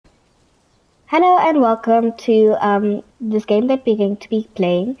Hello and welcome to this game that we're going to be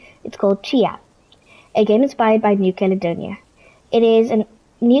playing. It's called Tchia, a game inspired by New Caledonia.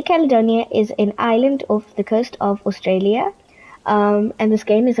 New Caledonia is an island off the coast of Australia, and this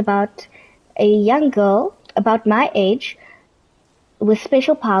game is about a young girl about my age with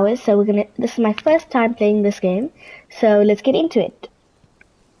special powers. So this is my first time playing this game, so let's get into it.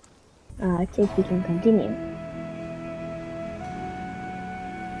 Let's see if we can continue.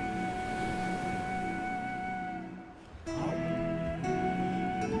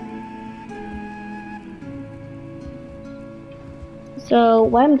 So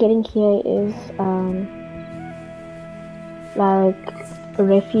what I'm getting here is like a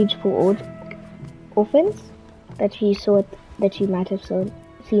refuge for orphans that you might have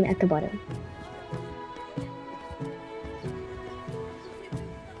seen at the bottom.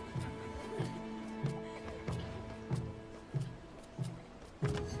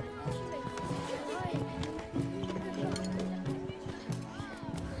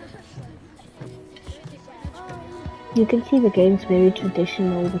 You can see the game's very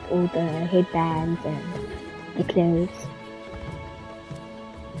traditional with all the headbands and the clothes.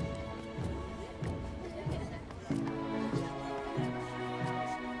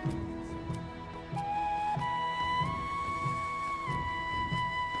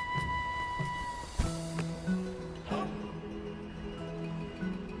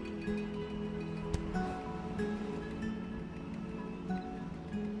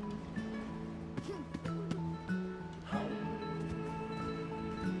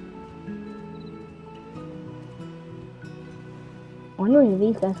 I wonder where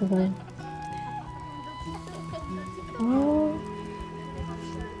these guys are going.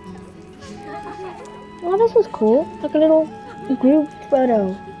 Oh, this is cool. Like a little group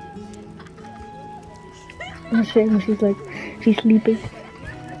photo. I'm showing her, she's sleeping.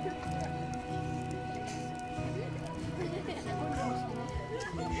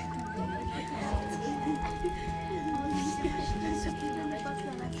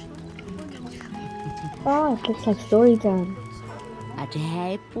 Oh, it looks like story time.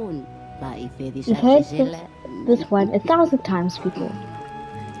 You've heard this one 1,000 times before.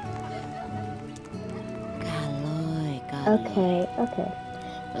 Okay.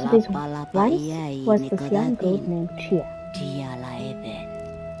 So this once was this young girl named Tchia.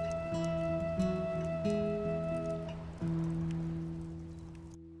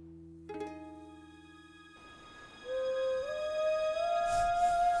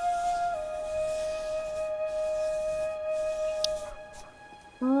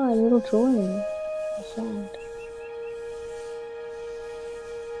 Oh, a little drawing.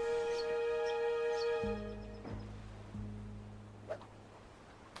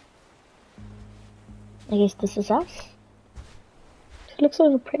 I guess this is us. She looks a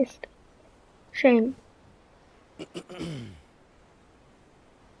little depressed. Shame.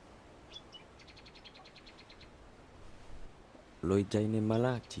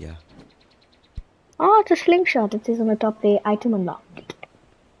 Oh, it's a slingshot. It says on the top there, item unlocked.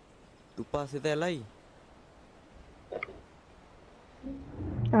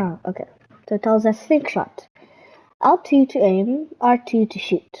 Oh, okay. So it tells us slingshot. L2 to aim, R2 to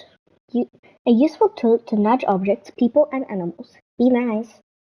shoot. A useful tool to nudge objects, people, and animals. Be nice.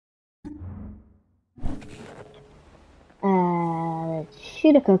 Let's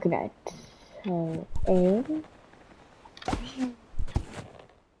shoot a coconut. So, aim.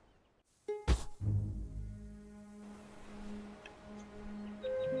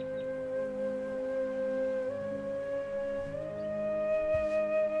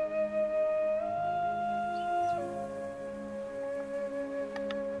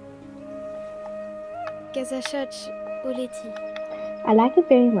 I like it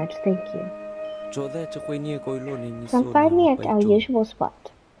very much, thank you. Come find me at our usual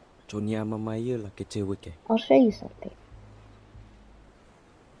spot. I'll show you something.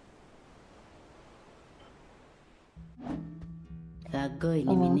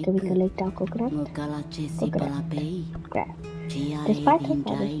 Can we collect our coconut? Grab. Despite her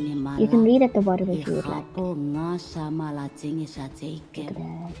father, you can read at the bottom if you would like. Look at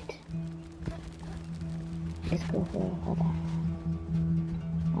that. Let's go for that.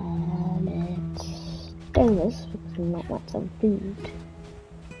 Let's do this because we might want some food.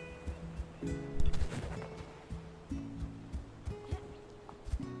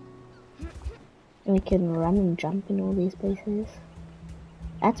 We can run and jump in all these places.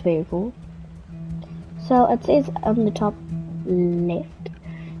 That's very cool. So it says on the top left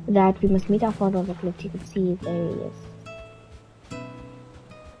that we must meet our father on the cliff. You can see there he is.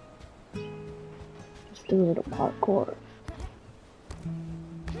 Let's do a little parkour.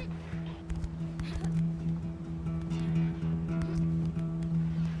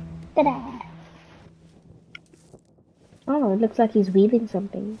 Ta-da! Oh, it looks like he's weaving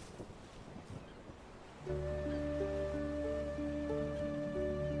something.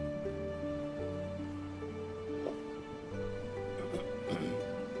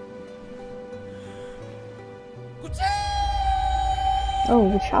 Oh,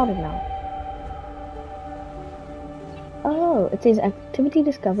 we're shouting now. Oh, it says activity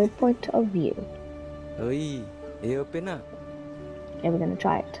discovered, point of view. Oi, open up. Okay, we're gonna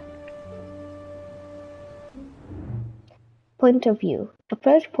try it. Point of view.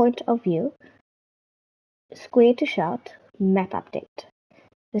 Approach point of view. Square to shout. Map update.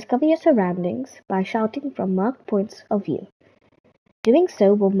 Discover your surroundings by shouting from marked points of view. Doing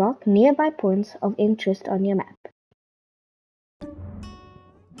so will mark nearby points of interest on your map.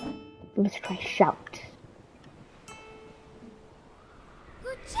 Let's try shout.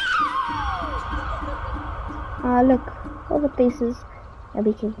 Look, all the places that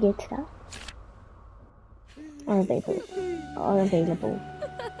we can get stuff are available.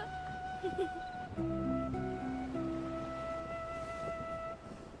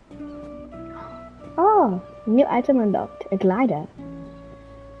 Oh, new item unlocked, a glider.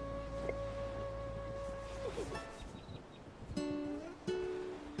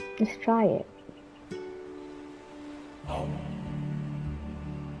 Let's try it.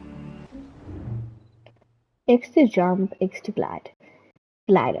 X to jump, X to glide.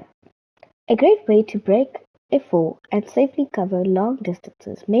 Glider. A great way to break a fall and safely cover long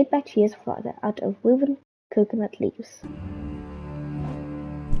distances, made by Tchia's father out of woven coconut leaves.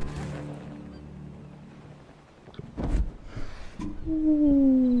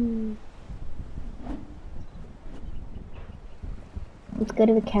 Let's go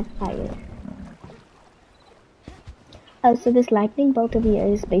to the campfire. Oh, so this lightning bolt over here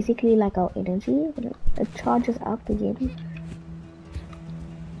is basically like our energy. It charges up again.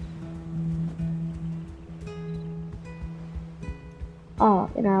 Oh,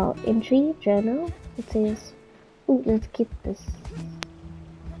 in our entry journal, it says, ooh, let's get this.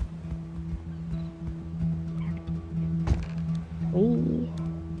 We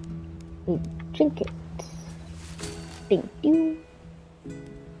drink it. Thank you.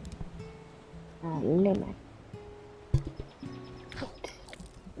 Lemon.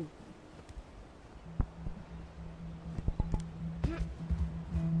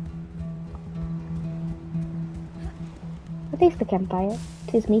 What is the campfire?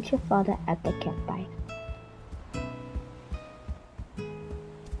 'Tis meet your father at the campfire.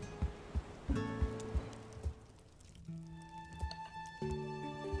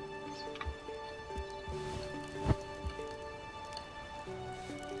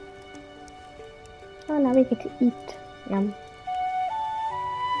 Oh, now we get to eat. Yum.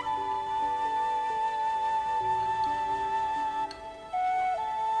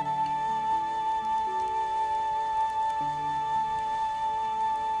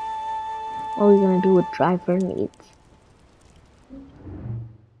 What are we gonna do with driver needs?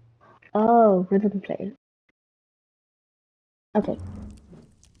 Oh, rhythm play. Okay.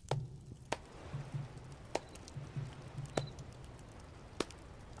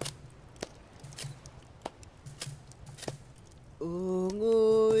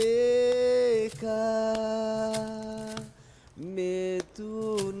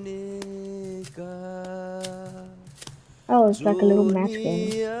 Oh, it's like a little match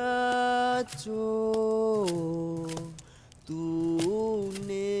game.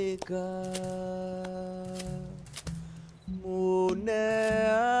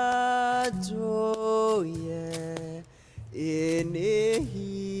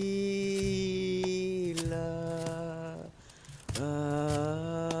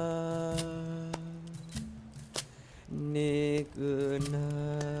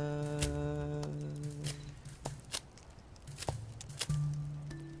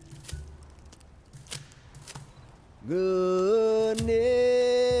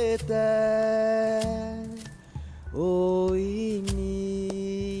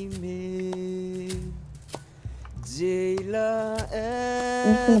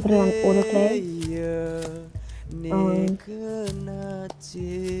 I'm just gonna put it on autoplay.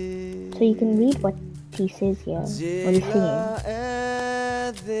 So you can read what he says here, what he's singing.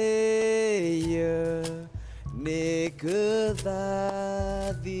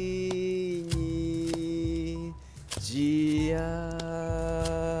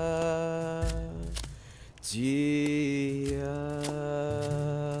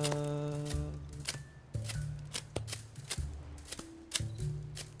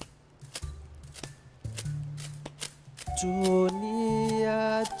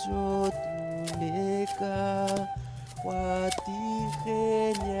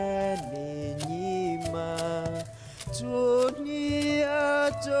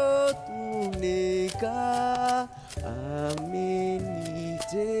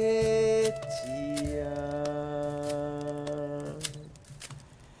 Tchia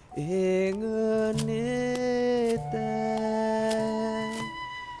Engenete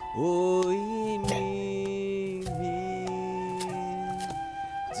Oi mimi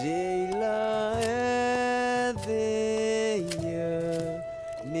Jela edeya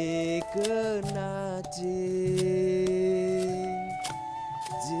Nikenaje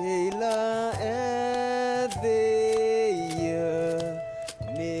Jela edeya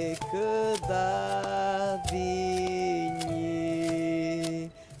Nikedadinyi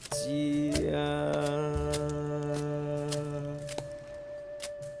Tchia.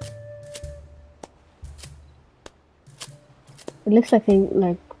 It looks like they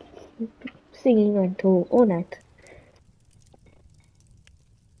like singing until all night.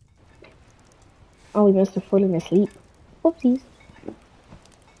 Oh, we must have fallen asleep. Oopsies.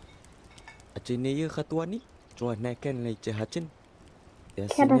 Achineye khatwani chwa naken lay chehachin.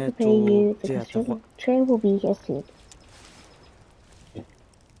 Cannot repay you. The train will be here soon.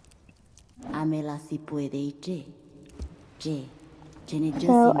 Amela si puede je.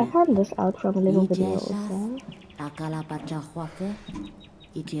 So I found this out from a little video also.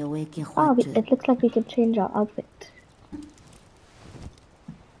 Oh, it looks like we can change our outfit.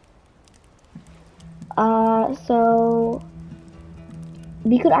 So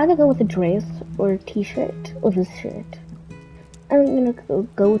we could either go with a dress or a t-shirt or this shirt. I'm gonna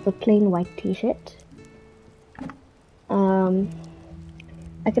go with a plain white t-shirt. I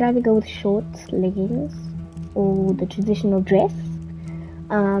could either go with shorts, leggings, or the traditional dress.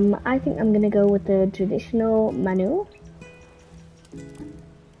 I think I'm gonna go with the traditional manu.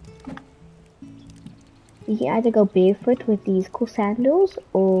 You can either go barefoot with these cool sandals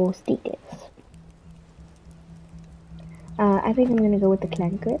or sneakers. I think I'm gonna go with the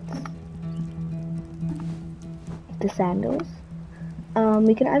clankets, the sandals.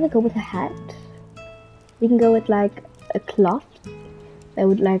 We can either go with a hat. We can go with like a cloth that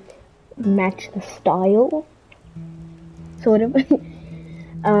would like match the style, sort of.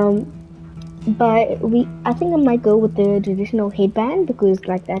 But I think I might go with the traditional headband because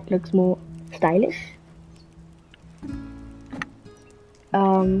like that looks more stylish.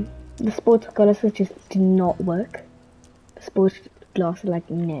 The sports glasses just do not work. The sports glasses like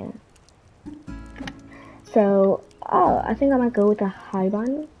no. So I think I might go with a high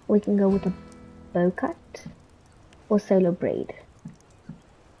bun. We can go with a bow cut or solo braid.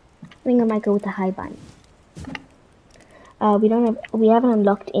 I think I might go with a high bun. We haven't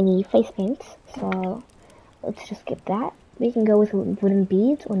unlocked any face paints, so let's just skip that. We can go with wooden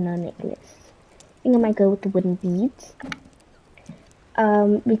beads or no necklace. I think I might go with the wooden beads.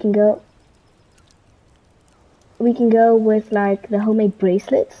 We can go with like the homemade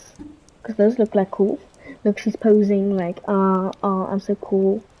bracelets because those look like cool. Look, she's posing like, I'm so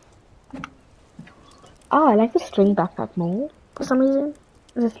cool. I like the string backpack more for some reason.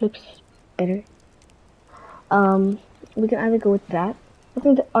 This looks better. We can either go with that. I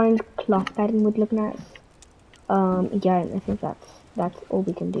think the orange cloth pattern would look nice. Yeah, I think that's all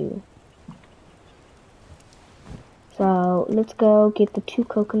we can do. So let's go get the 2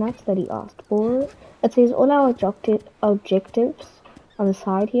 coconuts that he asked for. It says all our objectives on the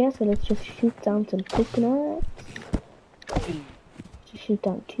side here, so let's just shoot down some coconuts. Just shoot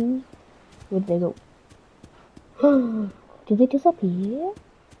down 2. Where'd they go? Did they disappear?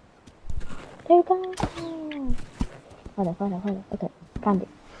 They're gone. Hold up. Okay, found it.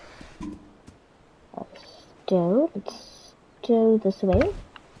 Let's go this way.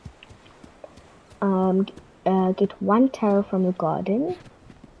 Get 1 taro from the garden.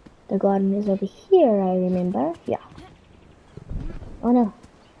 The garden is over here, I remember. Yeah. Oh no.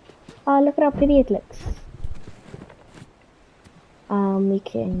 Oh, look at how pretty it looks. We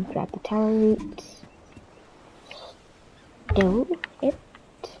can grab the taro root. Stow it.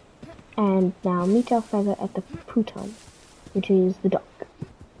 And now meet our feather at the futon, which is the dog.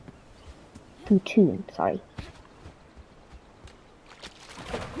 Futon, sorry.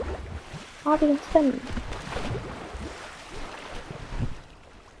 Oh, we can spin.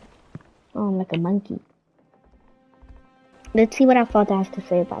 Oh, I'm like a monkey. Let's see what our father has to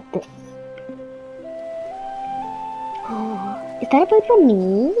say about this. Oh, is that a bird for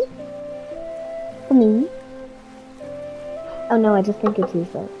me? For me? Oh no, I just think it's you,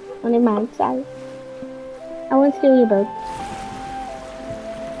 sir. Oh, never mind, sorry. I won't steal your boat.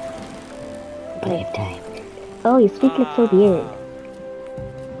 Play time. Oh, your feet look so weird.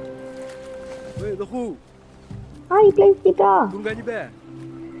 Wait, the who? Oh, he plays guitar. Tungganyi bear.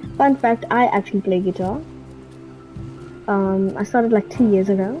 Fun fact, I actually play guitar. I started like 2 years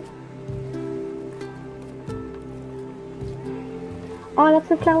ago. Oh, that's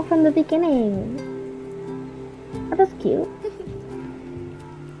the flower from the beginning. Oh, that's cute.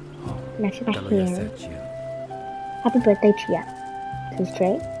 Matching my hair. Tchia. Happy birthday, Tchia. There's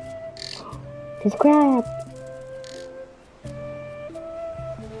Trey. There's Crab.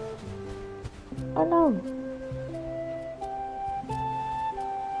 Oh no.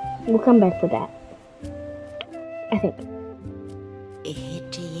 We'll come back for that. I think.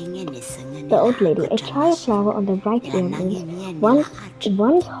 The old lady, a chaya flower on the right ear means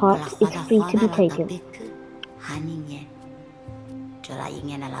one's heart is free to be taken.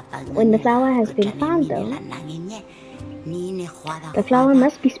 When the flower has been found though, the flower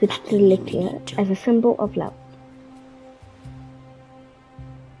must be switched to the left ear as a symbol of love.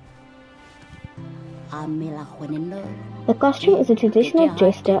 The costume is a traditional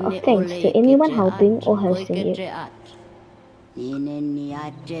gesture of thanks to anyone helping or hosting you.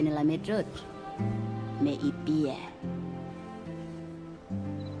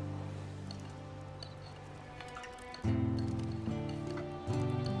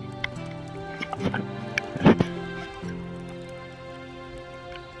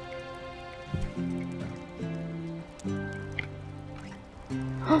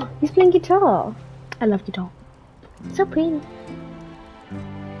 He's playing guitar. I love guitar. It's so pretty.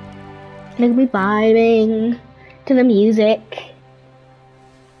 Look at me vibing to the music.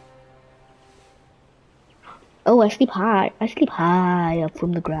 Oh, I sleep high. I sleep high up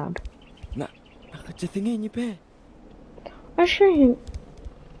from the ground. Nakatingin niyo pa. I shouldn't.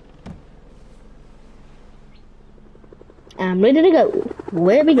 I'm ready to go.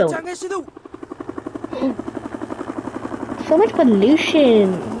 Where we go? So much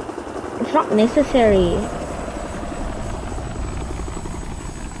pollution. It's not necessary.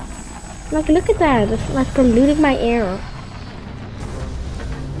 Like, look at that. It's like polluting my air.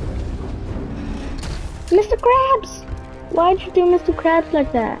 Mr. Krabs! Why'd you do Mr. Krabs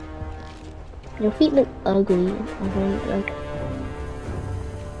like that? Your feet look ugly.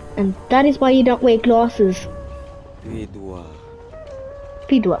 And that is why you don't wear glasses.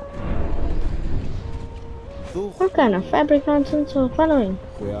 P2. What kind of fabric nonsense are following?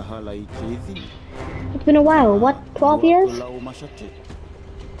 It's been a while, what, 12 years?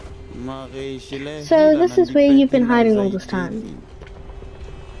 So this is where you've been hiding all this time.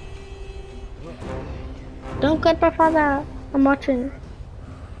 Don't cut my father, I'm watching.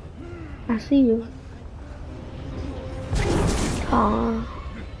 I see you. Aww.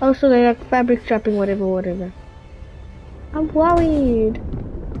 Oh, so they're like fabric strapping, whatever. I'm worried.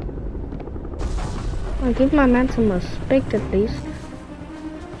 I'll give my man some respect at least.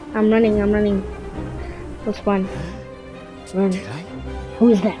 I'm running. Let's run. Run. Who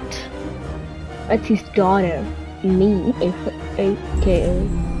is that? That's his daughter. Me, aka.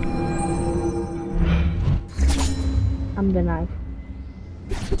 I'm the knife.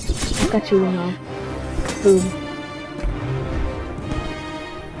 Got you now. Boom.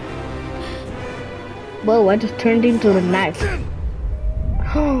 Whoa, I just turned into a knife.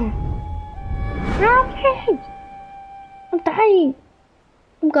 Help me! I'm dying.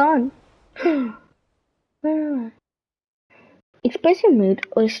 I'm gone. Where am I? Express your mood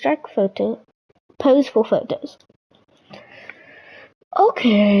or strike photo. Pose for photos.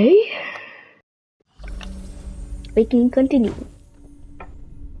 Okay. We can continue.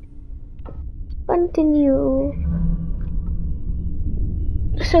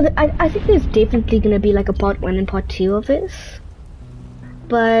 So I think there's definitely gonna be like a part 1 and part 2 of this.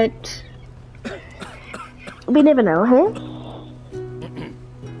 But we never know, huh?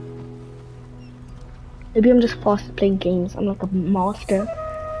 Maybe I'm just fast at playing games. I'm like a master.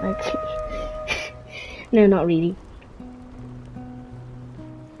 Like, no, not really.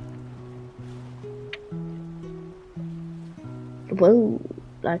 Whoa,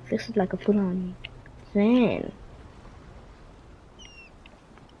 like this is like a full-on thing.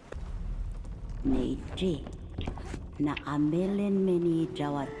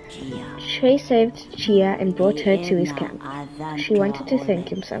 Trey saved Tchia and brought her to his camp. She wanted to thank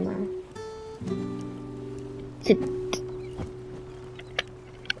him somehow. Sit.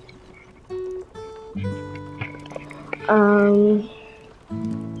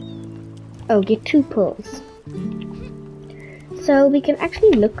 Oh, get 2 pearls. So we can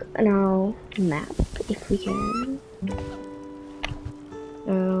actually look on our map if we can.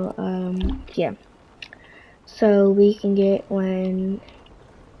 Yeah. So we can get one.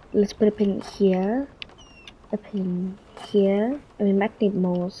 Let's put a pin here, a pin here, and we might need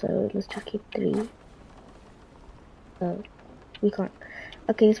more. So let's just keep 3. Oh, we can't.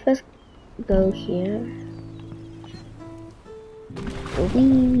 Okay, let's first go here. The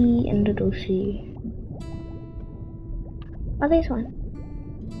wee and the doshi. Oh, there's one.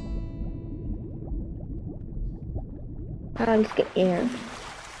 Let's get air.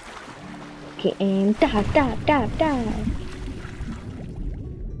 Okay, and dive.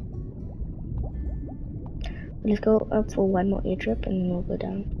 Let's go up for one more air trip and then we'll go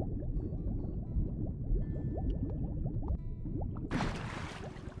down.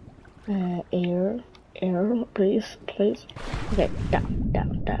 Air, please. Okay, down.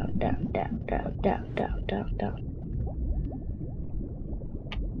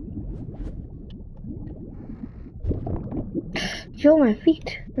 Yo, my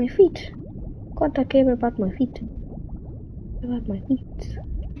feet. God, I care about my feet.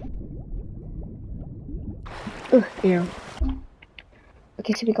 Ugh, air.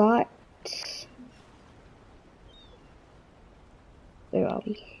 Okay, so we got... Where are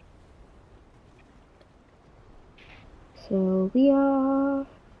we? So we are...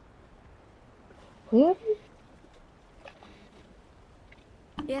 Where?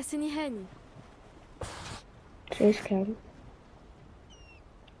 Yasinihani. Trace camp.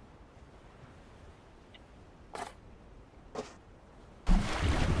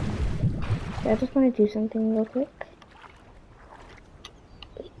 I just want to do something real quick.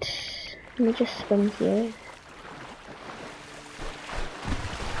 Wait, let me just swim here.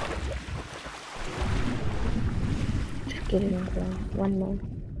 Just get it in there. One more.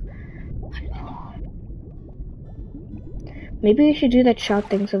 Maybe we should do that shot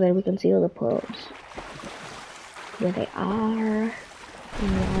thing so that we can see all the pearls. Where they are.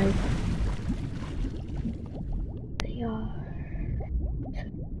 And why they are.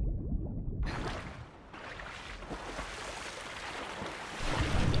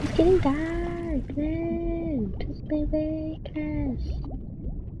 It's getting dark, man. Just my weakness.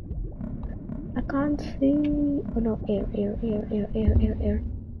 I can't see. Oh no, air.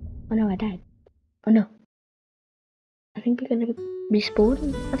 Oh no, I died. Oh no. I think we're gonna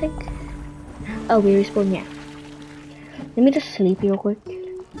respawn, I think. Oh, we respawn, yeah. Let me just sleep real quick.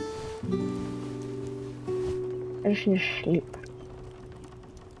 I just need to sleep.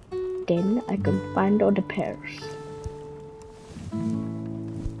 Then I can find all the pairs.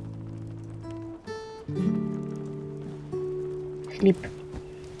 Sleep.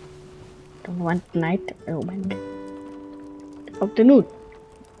 Don't want night, I want afternoon.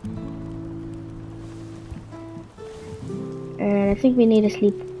 And I think we need to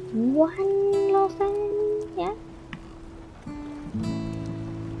sleep one last time, yeah?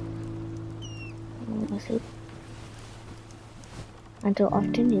 Let's sleep until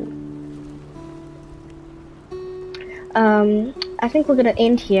afternoon. I think we're gonna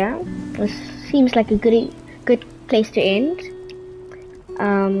end here. This seems like a good place to end.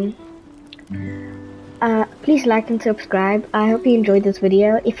 Please like and subscribe. I hope you enjoyed this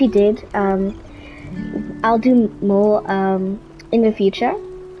video. If you did, I'll do more in the future.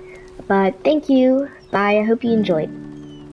 But thank you. Bye. I hope you enjoyed.